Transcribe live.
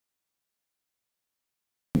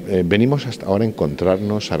Venimos hasta ahora a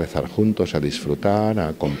encontrarnos, a rezar juntos, a disfrutar,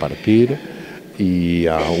 a compartir y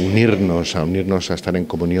a unirnos, a estar en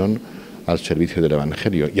comunión al servicio del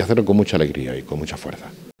Evangelio y hacerlo con mucha alegría y con mucha fuerza.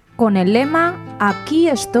 Con el lema "Aquí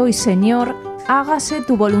estoy, Señor, hágase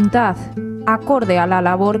tu voluntad", acorde a la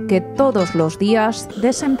labor que todos los días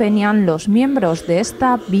desempeñan los miembros de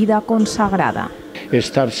esta vida consagrada.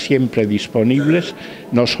 Estar siempre disponibles,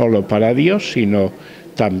 no solo para Dios, sino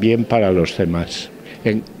también para los demás.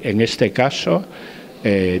 En este caso,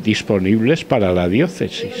 disponibles para la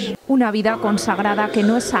diócesis. Una vida consagrada que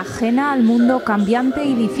no es ajena al mundo cambiante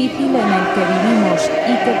y difícil en el que vivimos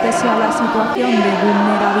y que, pese a la situación de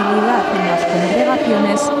vulnerabilidad en las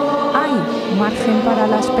congregaciones, hay margen para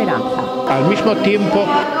la esperanza. Al mismo tiempo,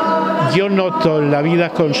 yo noto en la vida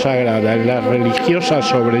consagrada, en la religiosa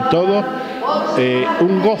sobre todo,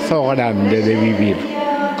 un gozo grande de vivir,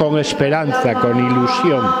 con esperanza, con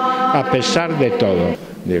ilusión, a pesar de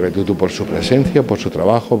todo. De gratitud por su presencia, por su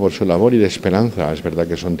trabajo, por su labor y de esperanza. Es verdad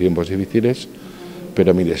que son tiempos difíciles,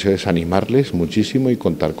 pero mi deseo es animarles muchísimo y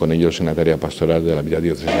contar con ellos en la tarea pastoral de la vida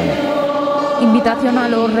diocesana. Invitación a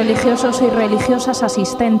los religiosos y religiosas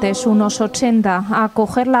asistentes, unos 80, a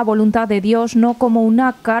acoger la voluntad de Dios no como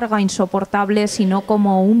una carga insoportable, sino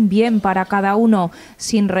como un bien para cada uno,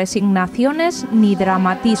 sin resignaciones ni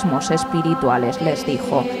dramatismos espirituales, les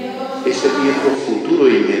dijo. Este tiempo futuro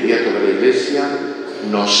e inmediato de la Iglesia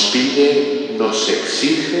nos pide, nos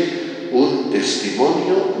exige un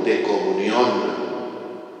testimonio de comunión.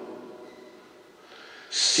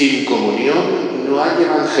 Sin comunión no hay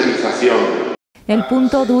evangelización. El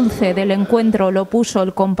punto dulce del encuentro lo puso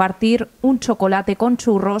el compartir un chocolate con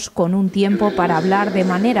churros con un tiempo para hablar de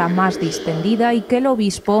manera más distendida y que el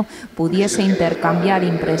obispo pudiese intercambiar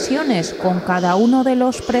impresiones con cada uno de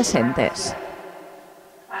los presentes.